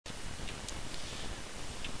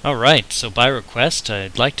Alright, so by request,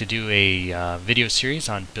 I'd like to do a video series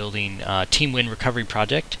on building a Team Win Recovery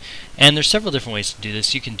project. And there's several different ways to do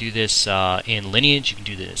this. You can do this in Lineage, you can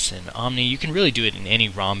do this in Omni, you can really do it in any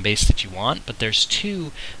ROM base that you want, but there's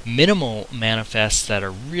two minimal manifests that are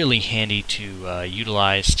really handy to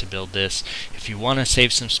utilize to build this. If you want to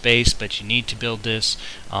save some space, but you need to build this,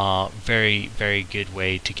 very, very good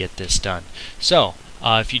way to get this done. So,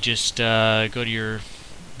 if you just go to your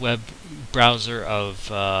web browser of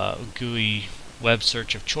GUI web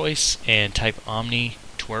search of choice and type Omni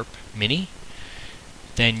TWRP Mini,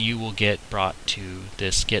 then you will get brought to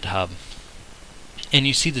this GitHub. And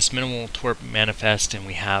you see this minimal TWRP manifest, and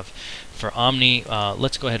we have for Omni,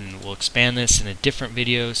 let's go ahead and we'll expand this. In a different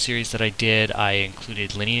video series that I did, I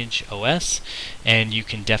included Lineage OS, and you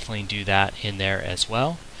can definitely do that in there as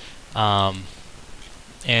well.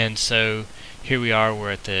 And so here we are,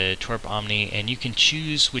 we're at the TWRP Omni, and you can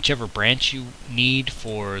choose whichever branch you need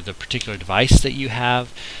for the particular device that you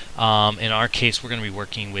have. In our case, we're going to be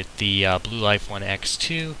working with the Blue Life 1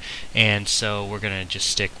 X2, and so we're going to just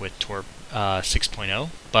stick with TWRP 6.0,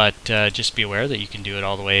 but just be aware that you can do it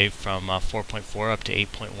all the way from 4.4 up to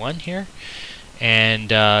 8.1 here,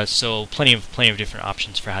 and so plenty of different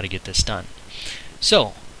options for how to get this done.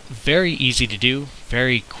 So very easy to do,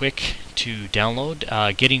 very quick to download.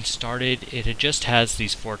 Getting started, it just has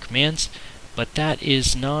these 4 commands, but that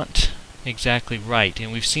is not exactly right.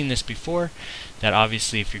 And we've seen this before, that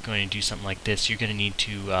obviously if you're going to do something like this, you're going to need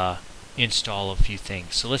to install a few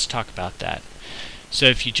things. So let's talk about that. So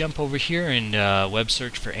if you jump over here and web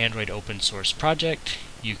search for Android open source project,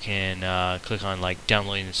 you can click on like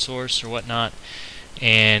downloading the source or whatnot,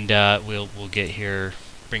 and we'll get here,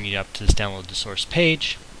 bring you up to this download the source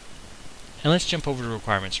page. And let's jump over to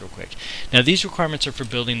requirements real quick. Now these requirements are for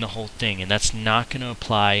building the whole thing, and that's not going to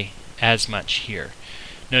apply as much here.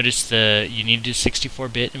 Notice you need a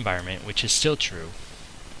 64-bit environment, which is still true.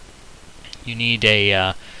 You need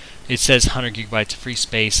a, it says 100 gigabytes of free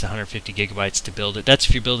space, 150 gigabytes to build it. That's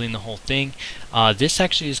if you're building the whole thing. This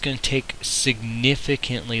actually is going to take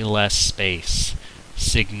significantly less space.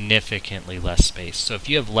 Significantly less space. So if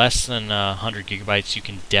you have less than 100 gigabytes, you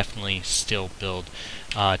can definitely still build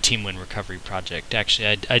Team Win Recovery project.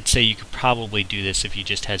 Actually, I'd say you could probably do this if you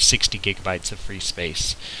just had 60 gigabytes of free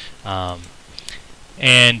space.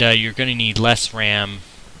 And you're going to need less RAM,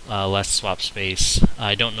 less swap space.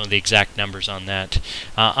 I don't know the exact numbers on that.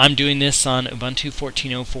 I'm doing this on Ubuntu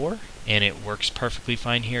 14.04, and it works perfectly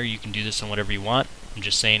fine here. You can do this on whatever you want. I'm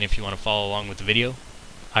just saying, if you want to follow along with the video,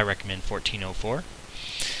 I recommend 14.04.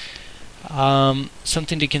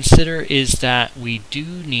 Something to consider is that we do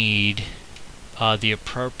need the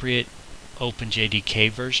appropriate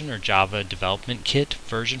OpenJDK version or Java Development Kit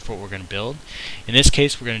version for what we're going to build. In this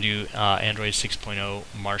case, we're going to do Android 6.0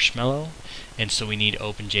 Marshmallow, and so we need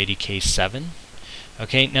OpenJDK 7.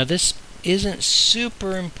 Okay, now this isn't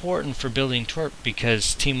super important for building TWRP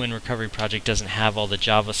because Team Win Recovery Project doesn't have all the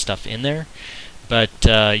Java stuff in there. But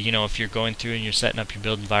you know, if you're going through and you're setting up your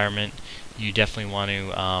build environment, you definitely want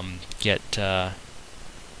to get the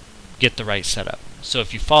right setup. So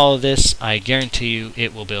if you follow this, I guarantee you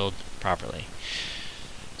it will build properly.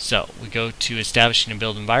 So we go to establishing a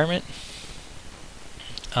build environment.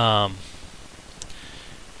 The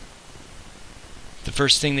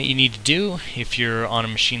first thing that you need to do, if you're on a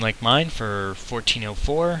machine like mine for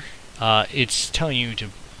 14.04, it's telling you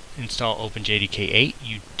to install OpenJDK 8.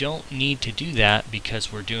 You don't need to do that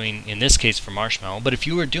because we're doing, in this case, for Marshmallow. But if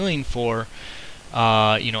you were doing for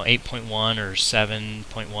you know, 8.1 or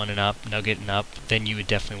 7.1 and up, Nugget and up, then you would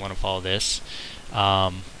definitely want to follow this.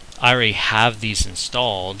 I already have these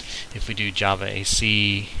installed. If we do Java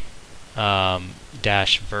AC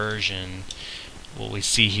dash version, what we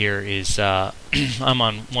see here is I'm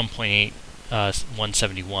on 1.8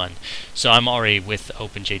 171, so I'm already with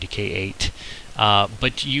OpenJDK 8.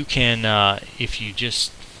 But you can, if you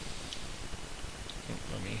just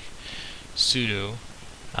let me sudo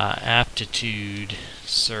aptitude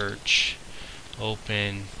search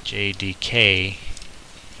OpenJDK,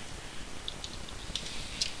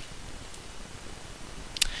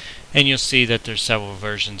 and you'll see that there's several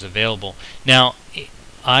versions available. Now,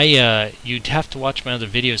 you'd have to watch my other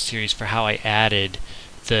video series for how I added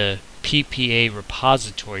the PPA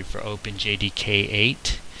repository for OpenJDK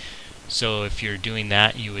 8. So if you're doing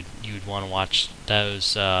that, you would want to watch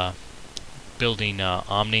those building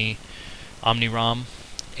OmniROM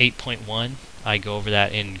 8.1. I go over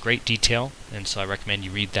that in great detail, and so I recommend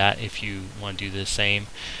you read that if you want to do the same.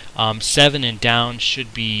 7 and down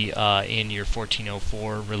should be in your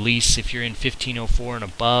 1404 release. If you're in 1504 and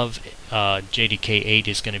above, JDK 8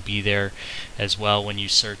 is going to be there as well when you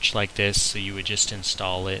search like this, so you would just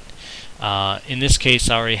install it. In this case,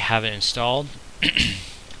 I already have it installed.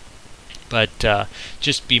 But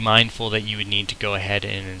just be mindful that you would need to go ahead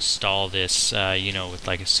and install this, with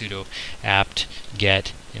like a sudo apt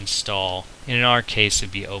get install. And in our case,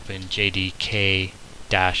 it'd be open jdk-7-jdk.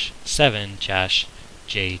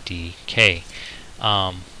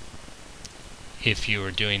 If you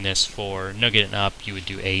were doing this for Nugget and up, you would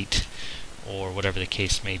do 8 or whatever the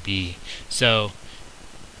case may be. So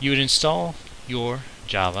you would install your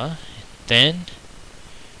Java, then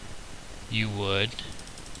you would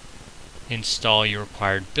install your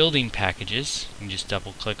required building packages. You can just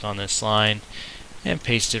double click on this line and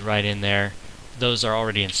paste it right in there. Those are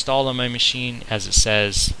already installed on my machine. As it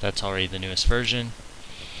says, that's already the newest version.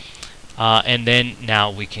 And then now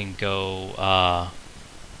we can go,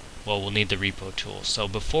 we'll need the repo tool. So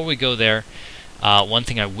before we go there, one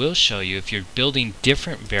thing I will show you, if you're building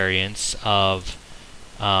different variants of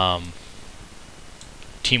TeamWin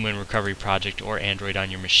Recovery Project or Android on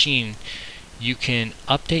your machine, you can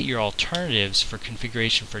update your alternatives for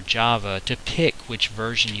configuration for Java to pick which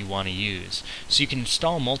version you want to use. So you can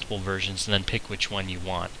install multiple versions and then pick which one you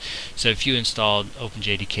want. So if you installed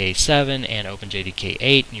OpenJDK 7 and OpenJDK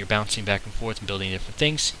 8 and you're bouncing back and forth and building different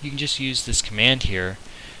things, you can just use this command here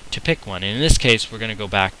to pick one. And in this case, we're going to go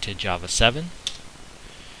back to Java 7.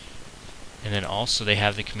 And then also they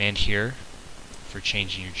have the command here for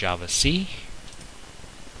changing your Java C.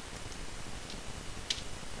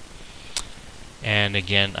 And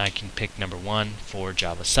again, I can pick number 1 for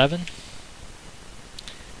Java 7.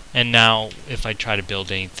 And now, if I try to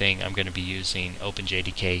build anything, I'm going to be using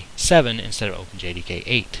OpenJDK 7 instead of OpenJDK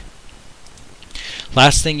 8.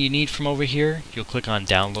 Last thing you need from over here, you'll click on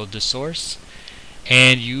Download the Source,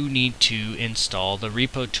 and you need to install the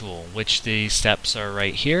repo tool, which the steps are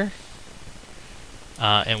right here.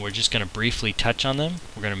 And we're just going to briefly touch on them.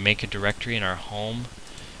 We're going to make a directory in our home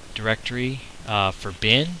directory for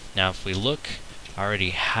bin. Now, if we look, I already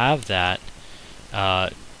have that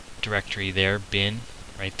directory there, bin,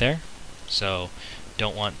 right there. So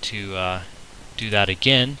don't want to do that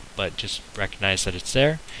again, but just recognize that it's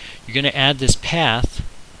there. You're going to add this path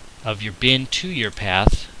of your bin to your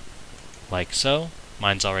path, like so.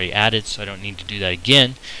 Mine's already added, so I don't need to do that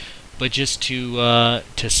again. But just to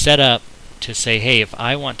set up to say, hey, if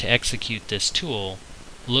I want to execute this tool,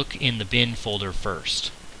 look in the bin folder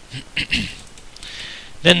first.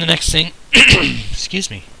 Then the next thing,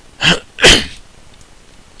 excuse me.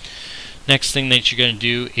 Next thing that you're going to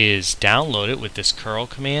do is download it with this curl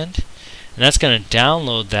command, and that's going to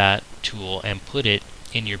download that tool and put it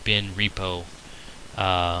in your bin repo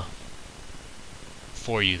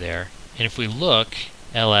for you there. And if we look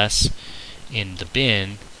ls in the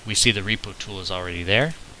bin, we see the repo tool is already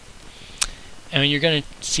there. And you're going to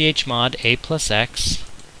chmod a+x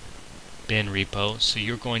bin repo, so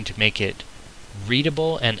you're going to make it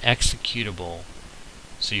readable and executable.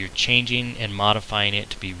 So you're changing and modifying it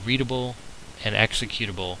to be readable and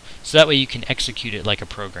executable, so that way you can execute it like a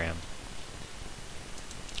program.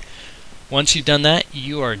 Once you've done that,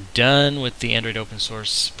 you are done with the Android open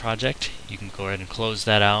source project. You can go ahead and close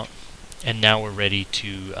that out, and now we're ready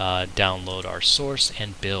to download our source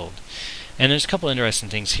and build. And there's a couple interesting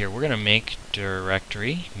things here. We're going to make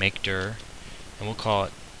directory, make dir, and we'll call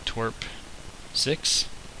it TWRP6.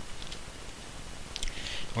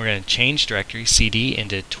 We're going to change directory cd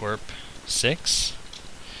into TWRP6,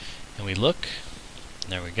 and we look,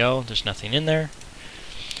 there we go, there's nothing in there.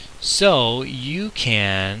 So you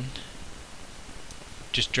can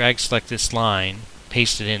just drag select this line,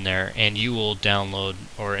 paste it in there, and you will download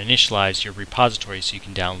or initialize your repository so you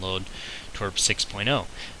can download TWRP 6.0.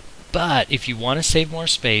 But if you want to save more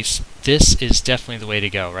space, this is definitely the way to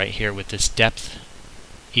go right here with this depth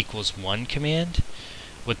equals 1 command.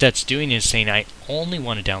 What that's doing is saying I only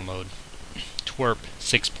want to download TWRP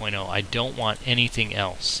 6.0. I don't want anything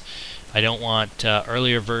else. I don't want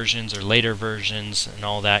earlier versions or later versions and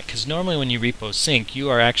all that, because normally when you repo sync, you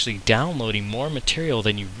are actually downloading more material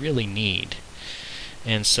than you really need.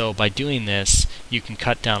 And so by doing this, you can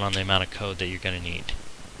cut down on the amount of code that you're going to need.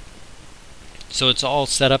 So it's all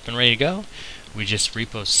set up and ready to go. We just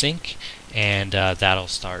repo sync, and that'll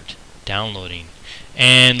start downloading.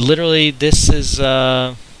 And literally this is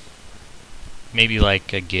maybe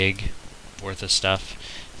like a gig worth of stuff.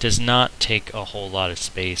 Does not take a whole lot of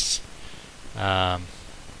space.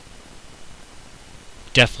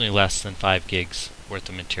 Definitely less than 5 gigs worth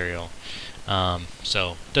of material.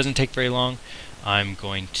 So it doesn't take very long. I'm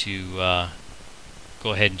going to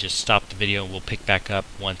go ahead and just stop the video. We'll pick back up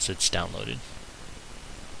once it's downloaded.